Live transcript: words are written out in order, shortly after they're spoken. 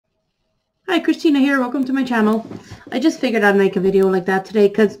Hi, Christina here. Welcome to my channel. I just figured I'd make a video like that today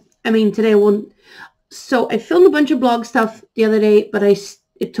because, today I won't... So I filmed a bunch of blog stuff the other day, but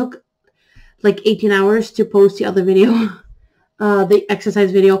it took like 18 hours to post the other video, the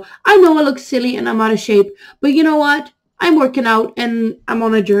exercise video. I know I look silly and I'm out of shape, but you know what? I'm working out and I'm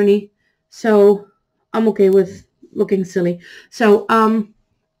on a journey, so I'm okay with looking silly. So, that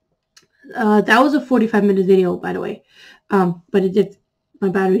was a 45-minute video, by the way, but my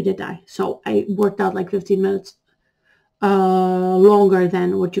battery did die, so I worked out like 15 minutes longer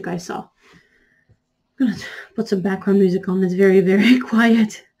than what you guys saw. I'm gonna put some background music on. It's very, very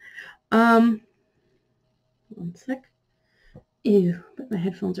quiet. One sec. Ew, but my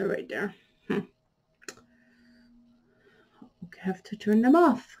headphones are right there. Okay, I have to turn them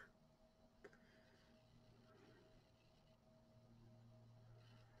off.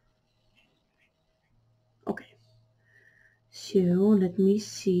 Okay, so let me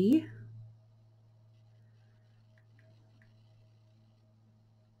see.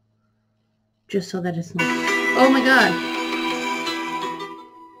 Just so that it's not... Oh my god!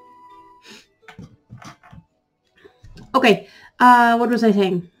 Okay, what was I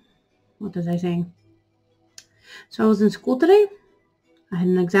saying? What was I saying? So I was in school today. I had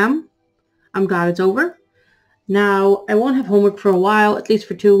an exam. I'm glad it's over. Now, I won't have homework for a while, at least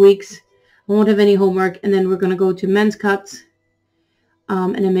for 2 weeks. I won't have any homework, and then we're going to go to men's cuts,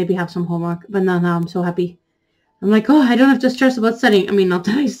 and then maybe have some homework. But now I'm so happy. I'm like, oh, I don't have to stress about studying. I mean, not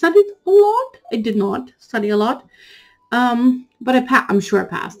that I studied a lot. I did not study a lot. But I'm sure I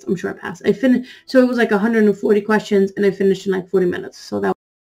passed. I finished. So it was like 140 questions, and I finished in like 40 minutes. So that was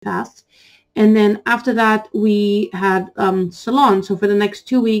fast. And then after that, we had salon. So for the next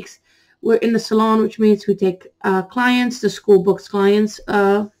 2 weeks, we're in the salon, which means we take clients. The school books clients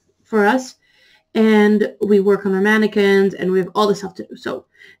for us. And we work on our mannequins, and we have all this stuff to do. So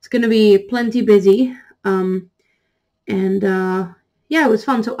it's going to be plenty busy. Yeah, it was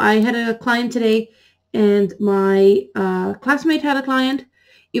fun. So I had a client today, and my classmate had a client,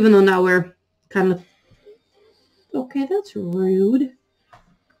 even though now we're kind of... Okay, that's rude.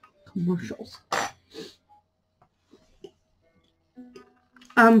 Commercials.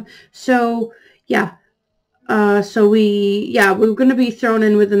 So yeah. We're going to be thrown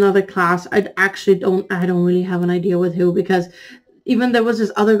in with another class. I don't really have an idea with who, because even there was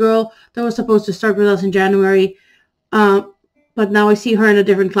this other girl that was supposed to start with us in January. But now I see her in a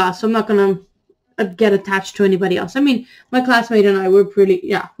different class, so I'm not going to get attached to anybody else. I mean, my classmate and I, we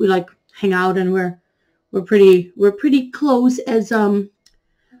like hang out, and we're pretty close as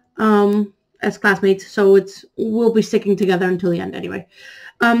classmates, so we'll be sticking together until the end anyway.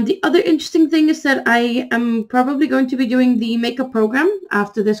 The other interesting thing is that I am probably going to be doing the makeup program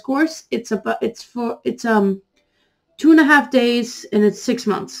after this course. It's 2.5 days, and it's 6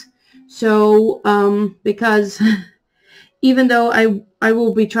 months. So, because even though I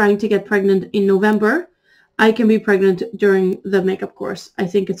will be trying to get pregnant in November, I can be pregnant during the makeup course. I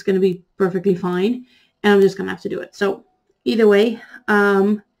think it's going to be perfectly fine, and I'm just going to have to do it. So either way,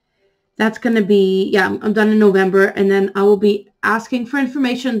 that's going to be, I'm done in November, and then I will be asking for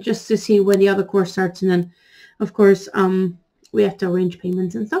information just to see when the other course starts. And then, of course, we have to arrange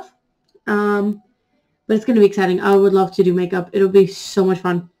payments and stuff. But it's going to be exciting. I would love to do makeup. It'll be so much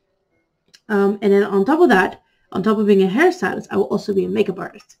fun. And then on top of that, on top of being a hairstylist, I will also be a makeup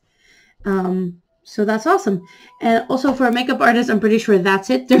artist. So that's awesome. And also for a makeup artist, I'm pretty sure that's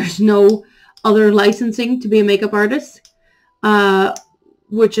it. There's no other licensing to be a makeup artist,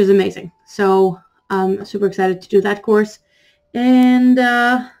 which is amazing. So I'm super excited to do that course. And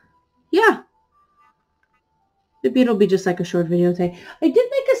yeah, maybe it'll be just like a short video today. I did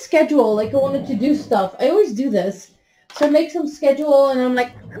make a schedule, like I wanted to do stuff. I always do this. So I make some schedule, and I'm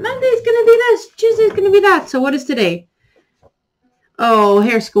like, Monday's going to be this, Tuesday's going to be that. So what is today? Oh,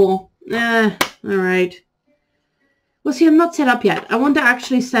 hair school. All right. Well, see, I'm not set up yet. I want to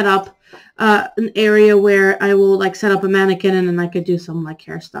actually set up an area where I will like set up a mannequin, and then I could do some like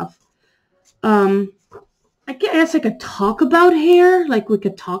hair stuff. I guess I could talk about hair. Like we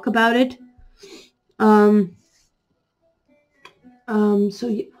could talk about it. So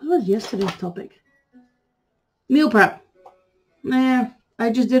what was yesterday's topic? Meal prep. I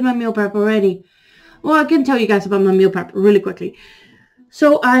just did my meal prep already. Well, I can tell you guys about my meal prep really quickly.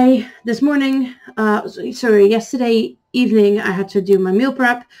 So yesterday evening, I had to do my meal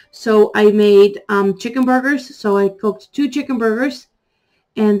prep. So I made chicken burgers. So I cooked 2 chicken burgers.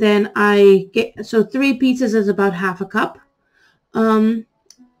 And then 3 pieces is about half a cup. I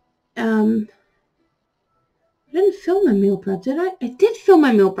didn't film my meal prep, did I did film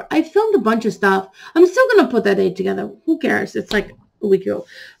my meal prep. I filmed a bunch of stuff. I'm still going to put that day together. Who cares? It's like a week ago,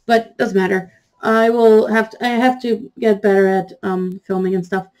 but doesn't matter. I have to get better at filming and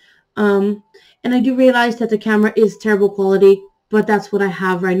stuff. And I do realize that the camera is terrible quality, but that's what I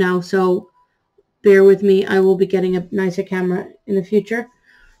have right now, so bear with me. I will be getting a nicer camera in the future.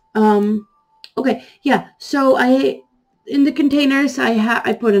 Okay, yeah, so in the containers,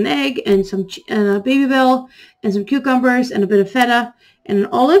 I put an egg and some a Babybel and some cucumbers and a bit of feta and an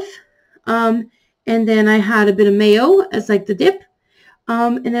olive. And then I had a bit of mayo as like the dip.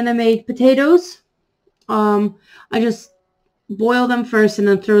 And then I made potatoes. I just boil them first and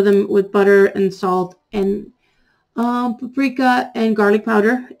then throw them with butter and salt and paprika and garlic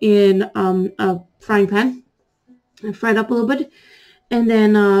powder in a frying pan. I fry it up a little bit. And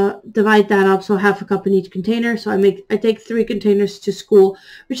then divide that up, so half a cup in each container. So I take 3 containers to school,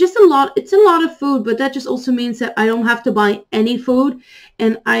 which is a lot. It's a lot of food, but that just also means that I don't have to buy any food.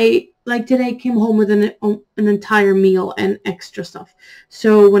 And I, like today, came home with an entire meal and extra stuff.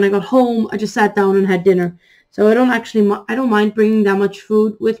 So when I got home, I just sat down and had dinner. So I don't mind bringing that much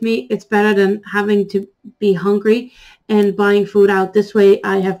food with me. It's better than having to be hungry and buying food out. This way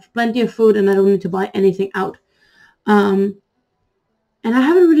I have plenty of food and I don't need to buy anything out. And I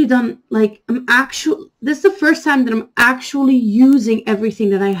haven't really done, like, this is the first time that I'm actually using everything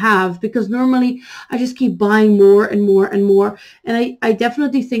that I have, because normally I just keep buying more and more and more. And I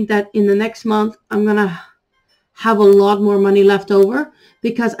definitely think that in the next month, I'm going to have a lot more money left over,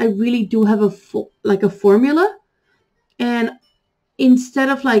 because I really do have a formula. And instead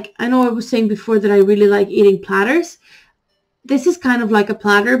of, like, I know I was saying before that I really like eating platters. This is kind of like a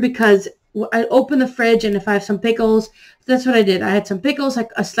platter, because I open the fridge, and if I have some pickles, that's what I did. I had some pickles,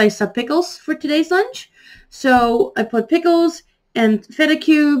 like a slice of pickles for today's lunch. So I put pickles and feta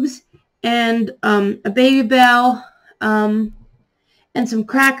cubes and a Babybel and some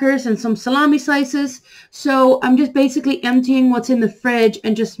crackers and some salami slices. So I'm just basically emptying what's in the fridge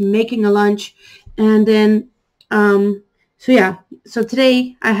and just making a lunch. And then, so yeah. So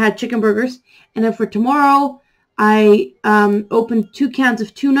today I had chicken burgers, and then for tomorrow I opened 2 cans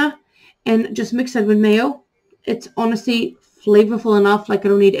of tuna and just mix that with mayo. It's honestly flavorful enough. Like, I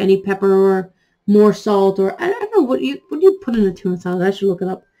don't need any pepper or more salt, or I don't know what do you put in a tuna salad. I should look it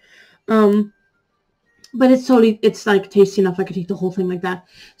up. But it's like tasty enough. I could eat the whole thing like that.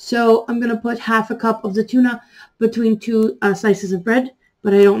 So I'm gonna put half a cup of the tuna between 2 slices of bread.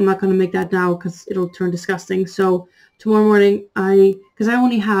 But I'm not gonna make that now because it'll turn disgusting. So tomorrow morning because I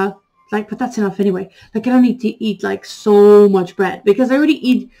only have but that's enough anyway. Like, I don't need to eat like so much bread, because I already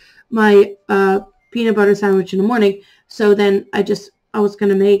eat my peanut butter sandwich in the morning. So then I was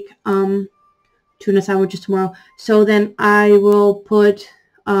gonna make tuna sandwiches tomorrow. So then I will put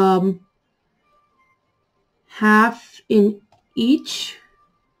half in each,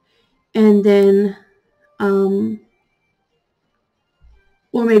 and then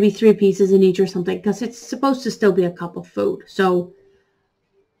or maybe 3 pieces in each or something, because it's supposed to still be a cup of food. So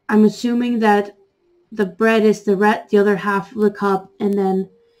I'm assuming that the bread is the other half of the cup, and then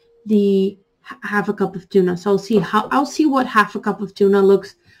the half a cup of tuna. So I'll see what half a cup of tuna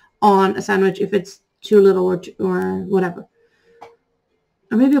looks on a sandwich, if it's too little or whatever.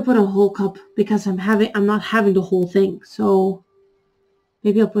 Or maybe I'll put a whole cup, because I'm not having the whole thing. So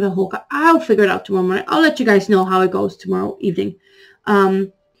maybe I'll put a whole cup. I'll figure it out tomorrow morning. I'll let you guys know how it goes tomorrow evening.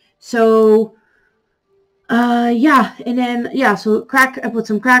 Yeah, and then, yeah, so I put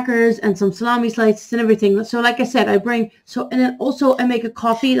some crackers and some salami slices and everything. So like I said, and then also I make a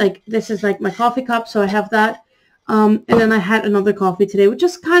coffee. Like, this is like my coffee cup, so I have that. And then I had another coffee today, which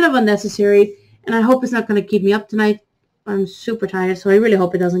is kind of unnecessary, and I hope it's not going to keep me up tonight. I'm super tired, so I really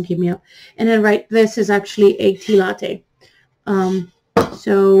hope it doesn't keep me up. And then, this is actually a tea latte.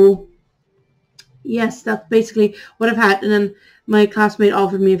 So yes, that's basically what I've had. And then my classmate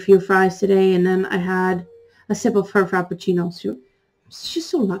offered me a few fries today, and then I had a sip of her frappuccino. She's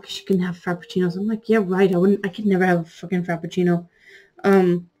so lucky she can have frappuccinos. I'm like, yeah, right. I could never have a fucking frappuccino,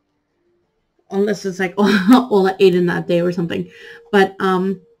 unless it's like all I ate in that day or something. But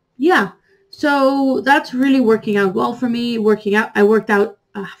yeah. So that's really working out well for me. I worked out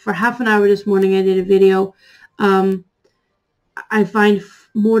for half an hour this morning. I did a video. I find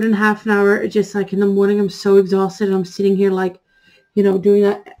more than half an hour, just like in the morning, I'm so exhausted. And I'm sitting here like, doing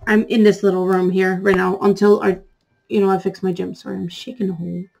that. I'm in this little room here right now until I fix my gym. Sorry, I'm shaking the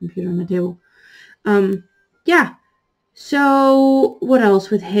whole computer on the table. Yeah. So what else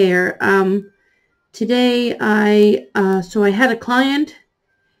with hair? Today I had a client.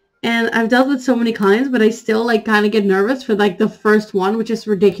 And I've dealt with so many clients, but I still kind of get nervous for the first one, which is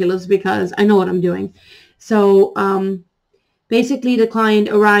ridiculous because I know what I'm doing. So basically the client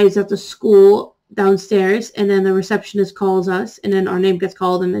arrives at the school downstairs, and then the receptionist calls us, and then our name gets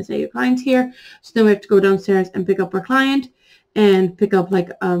called, and they say your client's here. So then we have to go downstairs and pick up our client and pick up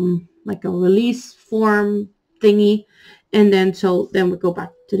like a release form thingy. And then we go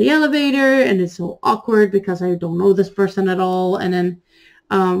back to the elevator, and it's so awkward because I don't know this person at all. And then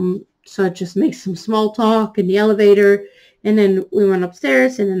so it just makes some small talk in the elevator. And then we went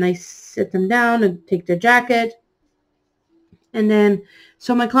upstairs, and then I sit them down and take their jacket. And then,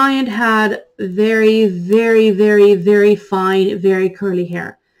 so my client had very, very, very, very fine, very curly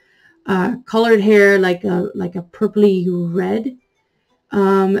hair. Colored hair like a purpley red,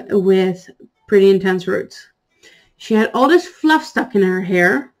 with pretty intense roots. She had all this fluff stuck in her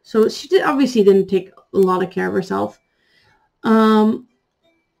hair, so she obviously didn't take a lot of care of herself. And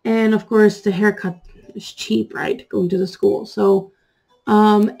of course the haircut is cheap, right? Going to the school. So,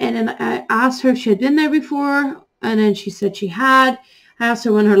 and then I asked her if she had been there before, and then she said she had. I asked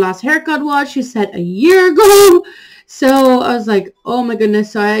her when her last haircut was. She said a year ago. So I was like, oh my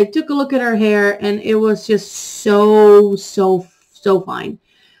goodness. So I took a look at her hair, and it was just so fine.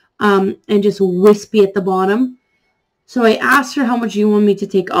 And just wispy at the bottom. So I asked her, how much do you want me to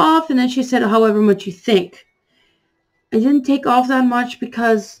take off? And then she said, however much you think. I didn't take off that much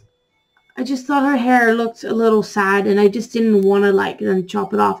because I just thought her hair looked a little sad, and I just didn't want to then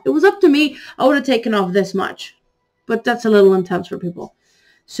chop it off. It was up to me. I would have taken off this much, but that's a little intense for people.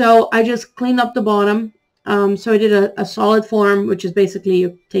 So I just cleaned up the bottom. So I did a solid form, which is basically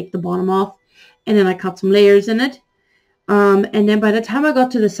you take the bottom off, and then I cut some layers in it. And then by the time I got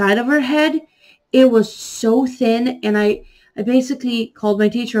to the side of her head, it was so thin, and I basically called my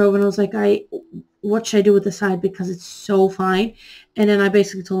teacher over, and I was like, what should I do with the side, because it's so fine. And then I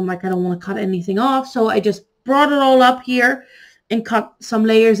basically told him, like, I don't want to cut anything off. So I just brought it all up here and cut some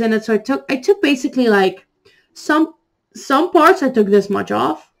layers in it. So I took basically like some parts I took this much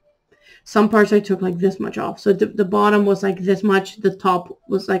off. Some parts I took like this much off. So the bottom was like this much. The top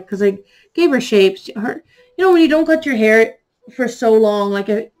was like, because I gave her shapes. When you don't cut your hair for so long, like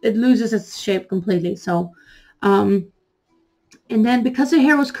it loses its shape completely. So, and then because her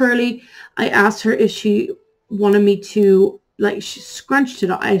hair was curly, I asked her if she wanted me to, like, she scrunched it.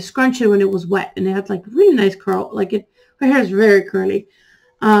 I scrunched it when it was wet, and it had like really nice curl. Like her hair is very curly.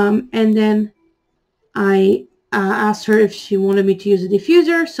 And then I asked her if she wanted me to use a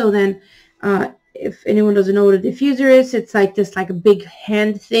diffuser. So then, if anyone doesn't know what a diffuser is, it's like this, like a big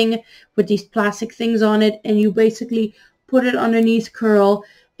hand thing with these plastic things on it, and you basically put it underneath curl,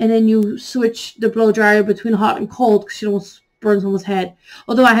 and then you switch the blow dryer between hot and cold because you don't want to burn someone's head.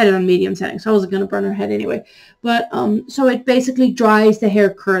 Although I had it on medium setting, so I wasn't going to burn her head anyway. But so it basically dries the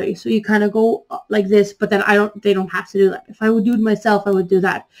hair curly. So you kind of go like this, but then they don't have to do that. If I would do it myself, I would do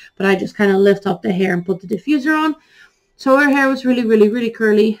that. But I just kind of lift up the hair and put the diffuser on. So her hair was really, really, really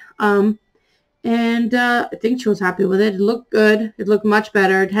curly. And I think she was happy with it. It looked good. It looked much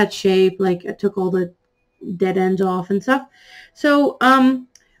better. It had shape. Like, I took all the dead ends off and stuff. So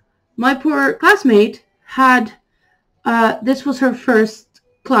my poor classmate had, this was her first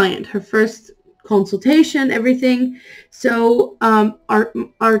client, her first consultation, everything. So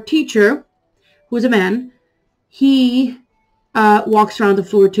our teacher, who was a man, he walks around the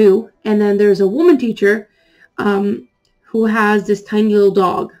floor too. And then there's a woman teacher who has this tiny little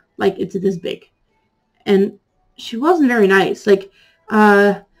dog, like it's this big. And she wasn't very nice, like,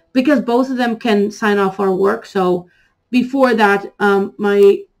 because both of them can sign off our work. So before that,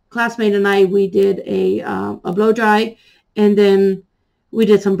 my classmate and I, we did a blow dry, and then we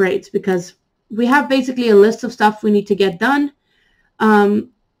did some braids, because we have basically a list of stuff we need to get done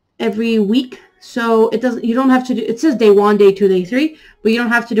every week. So you don't have to do, it says day 1, day 2, day 3, but you don't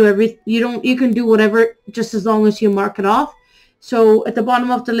have to do you can do whatever, just as long as you mark it off. So at the bottom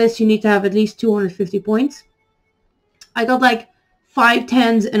of the list, you need to have at least 250 points. I got like 5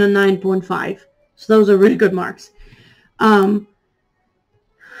 10s and a 9.5. So those are really good marks.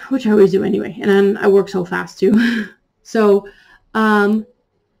 Which I always do anyway. And then I work so fast too. So,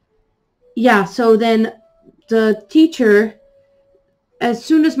 yeah. So then the teacher, as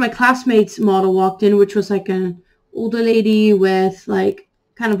soon as my classmate's model walked in, which was like an older lady with like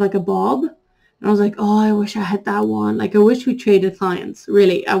kind of like a bob, and I was like, oh, I wish I had that one. Like, I wish we traded clients.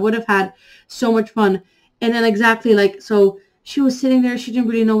 Really, I would have had so much fun. And then exactly like, so she was sitting there. She didn't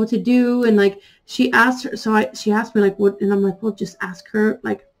really know what to do. And like, she asked her, she asked me like, what? And I'm like, well, just ask her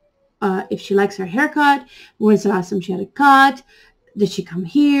like, if she likes her haircut. When's the last time she had a cut? Did she come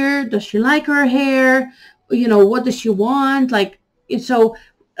here? Does she like her hair? What does she want? Like, so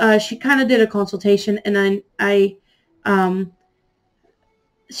she kind of did a consultation, and then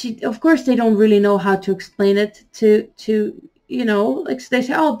of course, they don't really know how to explain it to you know, like they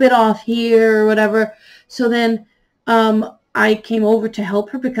say, oh, a bit off here or whatever. So then I came over to help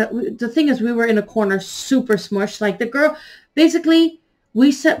her because the thing is we were in a corner super smushed. Like the girl, basically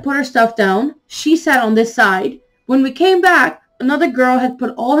we put her stuff down. She sat on this side. When we came back, another girl had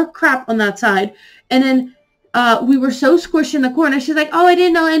put all her crap on that side. And then we were so squished in the corner. She's like, oh, I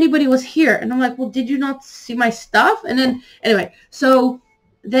didn't know anybody was here. And I'm like, well, did you not see my stuff? And then anyway, so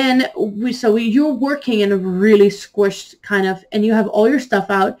then you're working in a really squished kind of, and you have all your stuff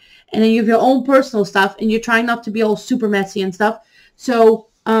out, and then you have your own personal stuff, and you're trying not to be all super messy and stuff. So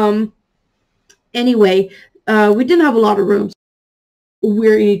anyway, we didn't have a lot of rooms.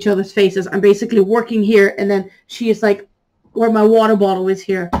 We're in each other's faces. I'm basically working here, and then she is like where my water bottle is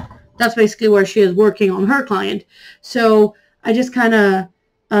here. That's basically where she is working on her client. So I just kind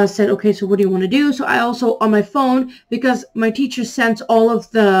of said, okay, so what do you want to do? So I also, on my phone, because my teacher sent all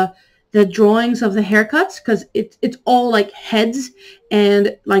of the drawings of the haircuts, because it's all like heads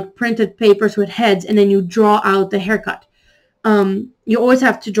and like printed papers with heads, and then you draw out the haircut. You always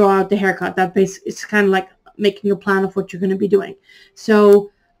have to draw out the haircut. It's kind of like making a plan of what you're going to be doing.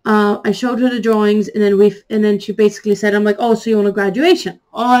 So I showed her the drawings, and then she basically said, I'm like, oh, so you want a graduation?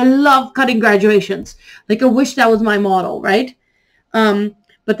 Oh, I love cutting graduations. Like, I wish that was my model, right?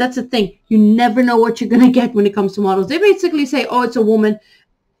 But that's the thing. You never know what you're going to get when it comes to models. They basically say, oh, it's a woman.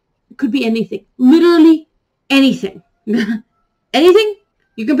 It could be anything. Literally anything. Anything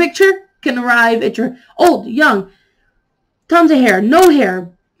you can picture can arrive at your old, young, tons of hair, no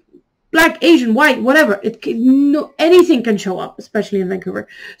hair, black, Asian, white, whatever. Anything can show up, especially in Vancouver.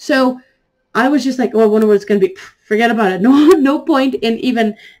 So I was just like, oh, I wonder what it's going to be. Forget about it. No point in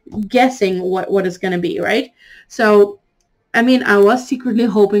even guessing what it's going to be, right? So, I mean, I was secretly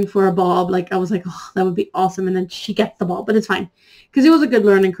hoping for a bob. Like, I was like, oh, that would be awesome. And then she gets the bob, but it's fine. Because it was a good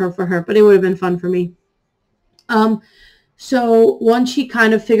learning curve for her, but it would have been fun for me. So once she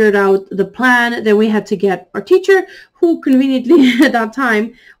kind of figured out the plan, then we had to get our teacher, who conveniently at that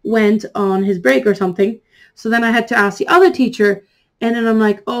time went on his break or something. So then I had to ask the other teacher, and then I'm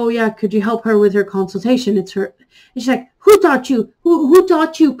like, oh yeah, could you help her with her consultation? It's her. And she's like, who taught you? Who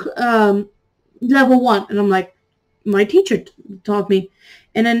taught you level 1? And I'm like, my teacher taught me.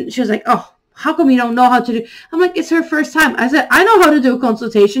 And then she was like, oh, how come you don't know how to do? I'm like, it's her first time. I said, I know how to do a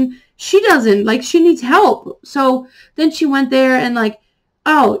consultation. She doesn't. Like, she needs help. So then she went there and like,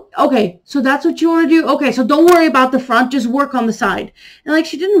 oh, okay, so that's what you want to do? Okay, so don't worry about the front. Just work on the side. And like,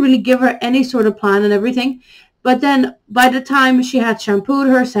 she didn't really give her any sort of plan and everything. But then by the time she had shampooed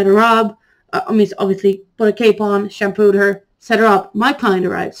her, set her up, obviously put a cape on, shampooed her, set her up, my client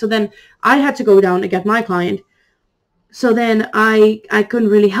arrived. So then I had to go down and get my client. So then I couldn't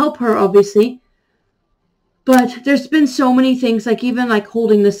really help her, obviously. But there's been so many things, like even like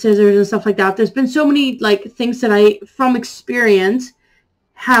holding the scissors and stuff like that. There's been so many like things that I, from experience,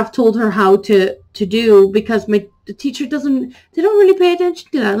 have told her how to do, because the teacher they don't really pay attention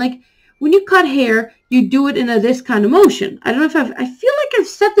to that. Like, when you cut hair, you do it in this kind of motion. I don't know if I feel like I've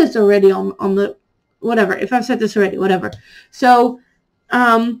said this already on the, whatever. If I've said this already, whatever. So,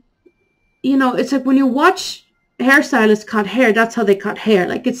 you know, it's like when you watch hairstylists cut hair, that's how they cut hair.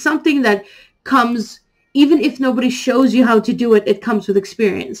 Like, it's something that comes, even if nobody shows you how to do it, it comes with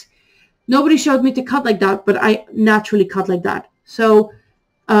experience. Nobody showed me to cut like that, but I naturally cut like that. So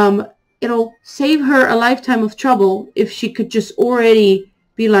it'll save her a lifetime of trouble if she could just already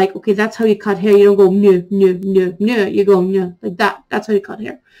be like, okay, that's how you cut hair. You don't go no, no, no, no. You go no, like that. That's how you cut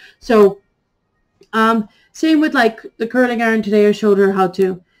hair. So same with like the curling iron today. I showed her how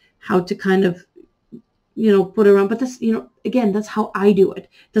to kind of, you know, put it around. But that's, you know, again, that's how I do it.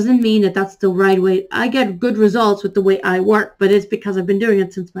 Doesn't mean that that's the right way. I get good results with the way I work, but it's because I've been doing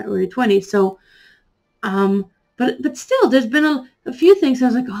it since my early 20s. So, but still, there's been a few things I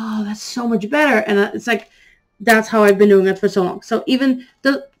was like, oh, that's so much better. And it's like, that's how I've been doing it for so long. So even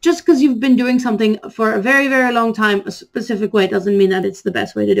just because you've been doing something for a very, very long time, a specific way, doesn't mean that it's the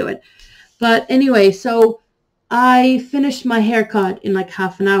best way to do it. But anyway, so I finished my haircut in like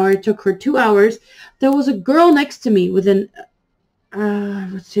half an hour. It took her 2 hours. There was a girl next to me with an,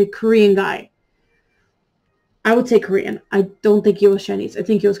 let's say, Korean guy. I would say Korean. I don't think he was Chinese. I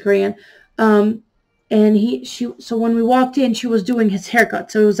think he was Korean. And so when we walked in, she was doing his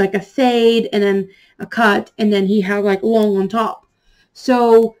haircut. So it was like a fade and then a cut, and then he had like long on top.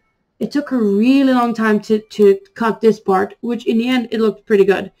 So it took her a really long time to cut this part, which in the end, it looked pretty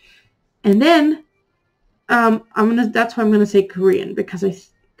good. And then, that's why I'm gonna say Korean, because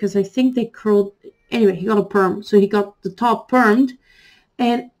I think they curled. Anyway, he got a perm, so he got the top permed,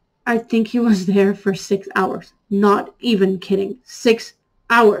 and I think he was there for 6 hours. Not even kidding, 6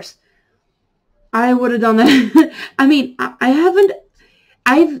 hours. I would have done that. I mean, I haven't,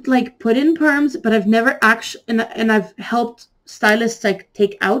 I've like put in perms, but I've never actually, and I've helped stylists like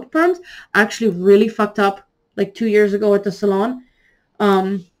take out perms. I actually really fucked up like 2 years ago at the salon.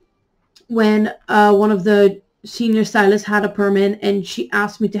 When one of the senior stylists had a perm in, and she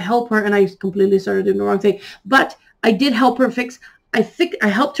asked me to help her, and I completely started doing the wrong thing. But I did help her fix, I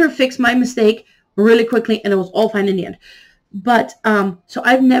helped her fix my mistake really quickly, and it was all fine in the end. But so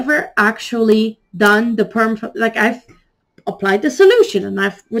I've never actually done the perm, like I've applied the solution, and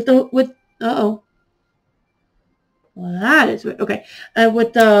I've with well, that is weird. Okay,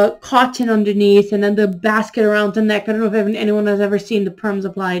 with the cotton underneath, and then the basket around the neck. I don't know if anyone has ever seen the perms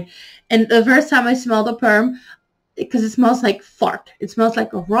applied. And the first time I smelled the perm, because it smells like fart. It smells like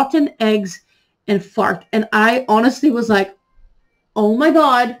rotten eggs and fart. And I honestly was like, oh my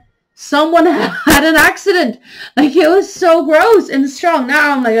God, someone had an accident. Like, it was so gross and strong.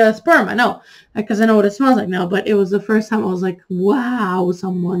 Now I'm like, it's perm. I know, because I know what it smells like now. But it was the first time I was like, wow,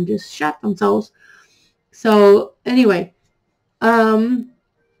 someone just shot themselves. So anyway,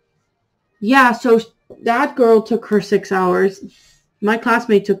 yeah, so that girl took her 6 hours. My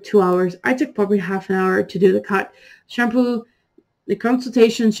classmate took 2 hours. I took probably half an hour to do the cut, shampoo, the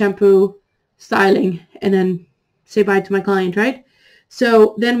consultation, shampoo, styling, and then say bye to my client, right?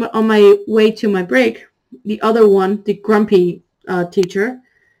 So then on my way to my break, the other one, the grumpy teacher,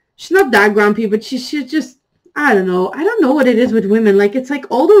 she's not that grumpy, but she's just, I don't know. I don't know what it is with women. Like, it's like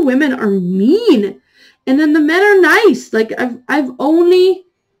all the women are mean, and then the men are nice. Like, I've only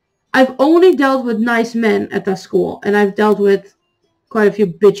dealt with nice men at that school, and I've dealt with quite a few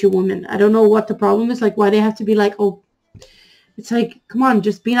bitchy women. I don't know what the problem is, like why they have to be like, oh, it's like, come on,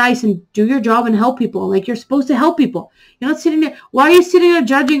 just be nice and do your job and help people. Like, you're supposed to help people. You're not sitting there. Why are you sitting there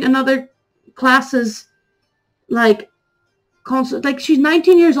judging another class's, like, like, she's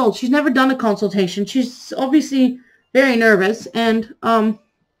 19 years old. She's never done a consultation. She's obviously very nervous. And,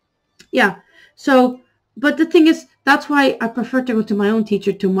 yeah. So, but the thing is, that's why I prefer to go to my own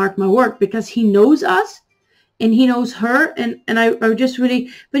teacher to mark my work, because he knows us. And he knows her, and I just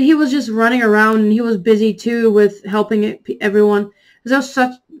really, but he was just running around, and he was busy too with helping everyone. There was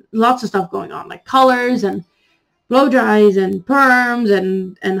lots of stuff going on, like colors and blow dries and perms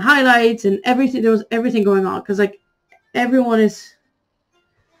and highlights and everything. There was everything going on, because like everyone is.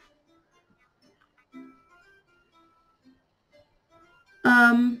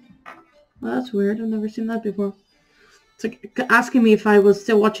 Well, that's weird. I've never seen that before. It's like asking me if I was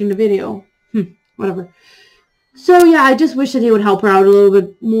still watching the video. Whatever. So yeah, I just wish that he would help her out a little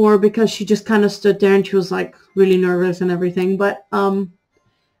bit more, because she just kind of stood there and she was like really nervous and everything. But and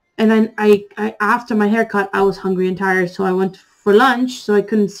then I after my haircut, I was hungry and tired, so I went for lunch, so I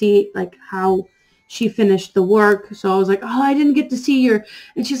couldn't see like how she finished the work. So I was like, oh, I didn't get to see her.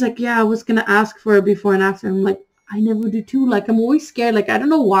 And she's like, yeah, I was gonna ask for a before and after. I'm like, I never do too. Like, I'm always scared. Like, I don't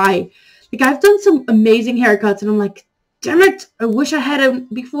know why. Like, I've done some amazing haircuts, and I'm like, damn it, I wish I had a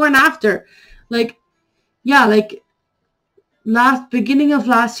before and after. Like, yeah, like beginning of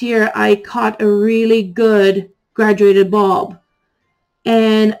last year, I caught a really good graduated bob,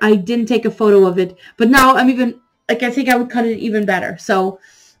 and I didn't take a photo of it. But now I'm even, like, I think I would cut it even better. So,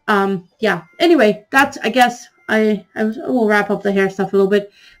 yeah. Anyway, that's, I guess, I will wrap up the hair stuff a little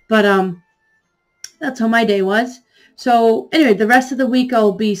bit. But, that's how my day was. So, anyway, the rest of the week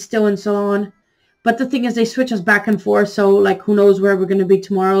I'll be still in salon. But the thing is, they switch us back and forth. So, like, who knows where we're going to be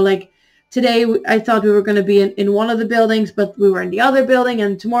tomorrow. Like, today, I thought we were going to be in one of the buildings, but we were in the other building,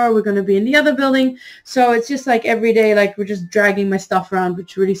 and tomorrow we're going to be in the other building. So it's just like every day, like, we're just dragging my stuff around,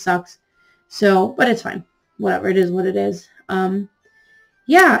 which really sucks. So, but it's fine. Whatever, it is what it is.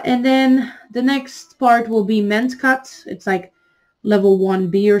 Yeah, and then the next part will be men's cuts. It's like level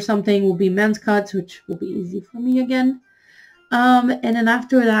 1B or something will be men's cuts, which will be easy for me again. And then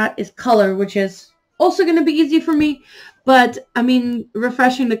after that is color, which is also going to be easy for me. But, I mean,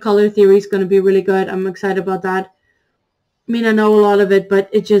 refreshing the color theory is going to be really good. I'm excited about that. I mean, I know a lot of it, but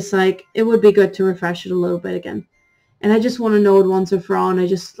it just, like, it would be good to refresh it a little bit again. And I just want to know it once and for all. And I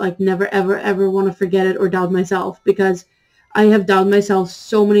just, like, never, ever, ever want to forget it or doubt myself. Because I have doubted myself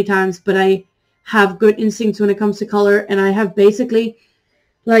so many times. But I have good instincts when it comes to color. And I have basically,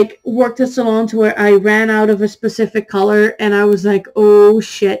 like, worked a salon to where I ran out of a specific color, and I was like, oh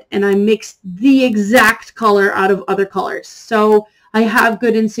shit, and I mixed the exact color out of other colors. So I have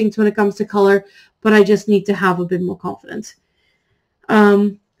good instincts when it comes to color, but I just need to have a bit more confidence.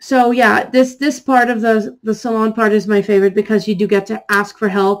 So yeah, this part of the salon part is my favorite, because you do get to ask for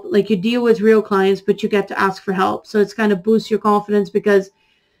help. Like, you deal with real clients, but you get to ask for help. So it's kind of boosts your confidence, because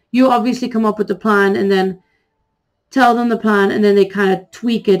you obviously come up with the plan, and then tell them the plan, and then they kind of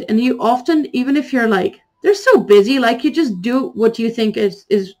tweak it. And you often, even if you're like, they're so busy, like you just do what you think is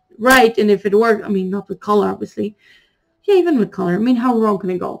right. And if it works, I mean, not with color, obviously. Yeah, even with color. I mean, how wrong can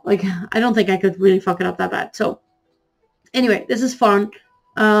it go? Like, I don't think I could really fuck it up that bad. So anyway, this is fun.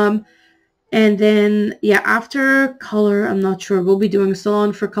 And then, yeah, after color, I'm not sure. We'll be doing a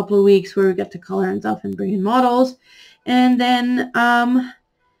salon for a couple of weeks where we get to color and stuff and bring in models. And then,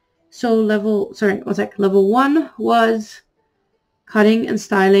 so level 1 was cutting and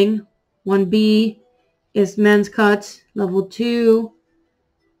styling. 1B is men's cuts. Level 2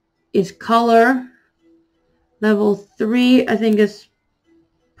 is color. Level 3, I think, is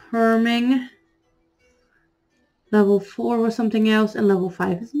perming. Level 4 was something else, and level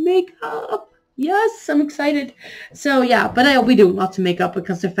 5 is makeup. Yes, I'm excited. So yeah, but I'll be doing lots of makeup,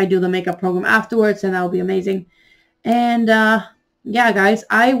 because if I do the makeup program afterwards, then that'll be amazing. And yeah, guys,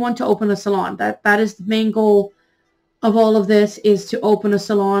 I want to open a salon. That is the main goal of all of this, is to open a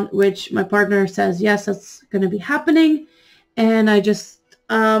salon, which my partner says, yes, that's going to be happening. And I just,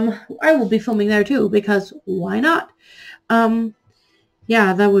 I will be filming there too, because why not?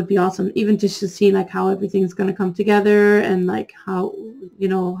 Yeah, that would be awesome. Even just to see like how everything's going to come together, and like how, you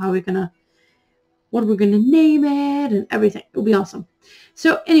know, how we're going to, what we're going to name it and everything. It'll be awesome.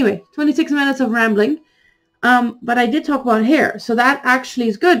 So anyway, 26 minutes of rambling. But I did talk about hair. So that actually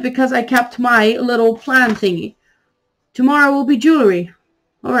is good, because I kept my little plan thingy. Tomorrow will be jewelry.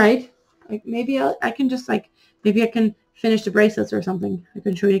 All right. Like maybe I can just like, maybe I can finish the bracelets or something. I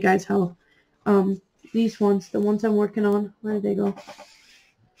can show you guys how, these ones, the ones I'm working on, where did they go?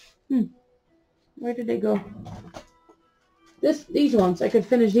 Where did they go? These ones, I could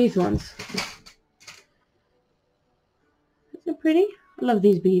finish these ones. Isn't it pretty? I love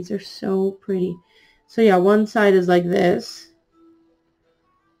these beads. They're so pretty. So yeah, one side is like this.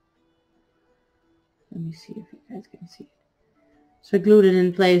 Let me see if you guys can see it. So I glued it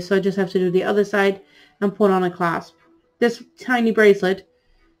in place. So I just have to do the other side and put on a clasp. This tiny bracelet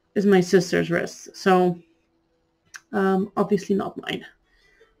is my sister's wrist. So obviously not mine.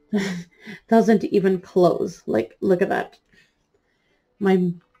 Doesn't even close. Like, look at that.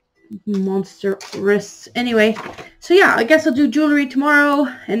 My monster wrists. Anyway, so yeah, I guess I'll do jewelry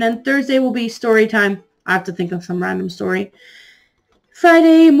tomorrow, and then Thursday will be story time. I have to think of some random story.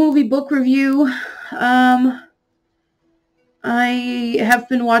 Friday, movie book review. I have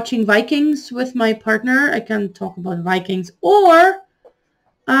been watching Vikings with my partner. I can talk about Vikings, or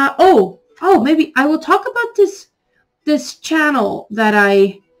maybe I will talk about this channel that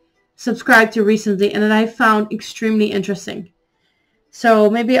I subscribed to recently and that I found extremely interesting.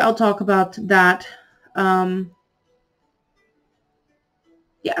 So maybe I'll talk about that.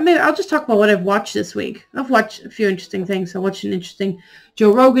 Yeah, maybe I'll just talk about what I've watched this week. I've watched a few interesting things. I watched an interesting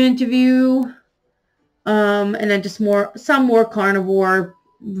Joe Rogan interview, and then just some more carnivore,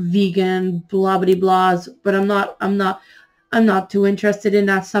 vegan, blah blah blahs. But I'm not too interested in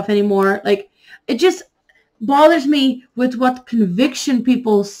that stuff anymore. Like, it just bothers me with what conviction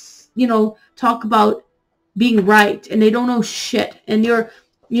people, you know, talk about being right, and they don't know shit, and your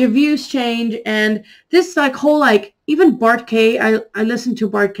views change. And this like whole, like, even Bart K, I listen to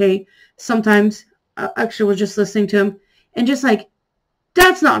Bart K sometimes. Actually was just listening to him, and just like,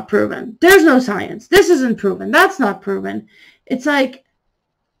 that's not proven, there's no science, this isn't proven, that's not proven. It's like,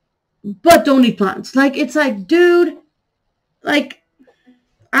 but don't eat plants. Like, it's like, dude, like,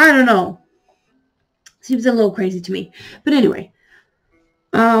 I don't know, seems a little crazy to me. But anyway,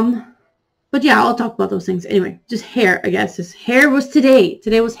 but yeah, I'll talk about those things. Anyway, just hair, I guess. This hair was today.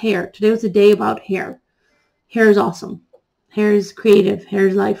 Today was hair. Today was a day about hair. Hair is awesome. Hair is creative. Hair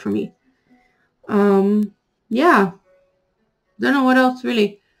is life for me. Yeah. Don't know what else,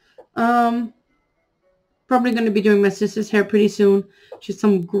 really. Probably going to be doing my sister's hair pretty soon. She has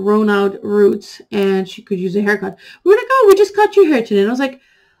some grown out roots, and she could use a haircut. We were like, oh, we just cut your hair today. And I was like,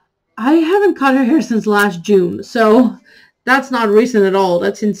 I haven't cut her hair since last June. So that's not recent at all.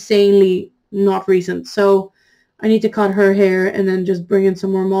 That's insanely not recent. So I need to cut her hair and then just bring in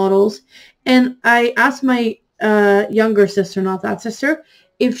some more models. And I asked my younger sister, not that sister,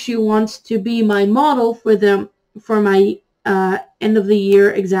 if she wants to be my model for my end of the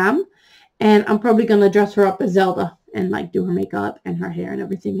year exam. And I'm probably going to dress her up as Zelda and like do her makeup and her hair and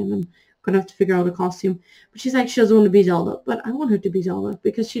everything. And I'm going to have to figure out a costume. But she's like, she doesn't want to be Zelda. But I want her to be Zelda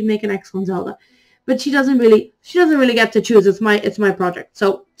because she'd make an excellent Zelda. But she doesn't really get to choose. It's my project.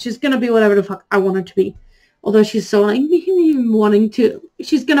 So she's going to be whatever the fuck I want her to be. Although she's so like wanting to,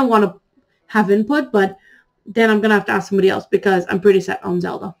 she's going to want to have input, but then I'm going to have to ask somebody else because I'm pretty set on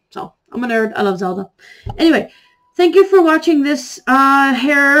Zelda. So I'm a nerd. I love Zelda. Anyway, thank you for watching this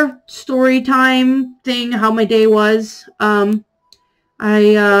hair story time thing, how my day was. Yeah,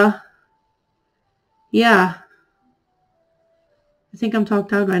 I think I'm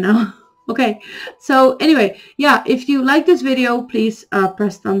talked out right now. Okay, so anyway, yeah, if you like this video, please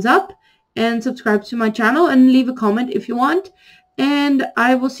press thumbs up and subscribe to my channel and leave a comment if you want. And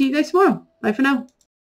I will see you guys tomorrow. Bye for now.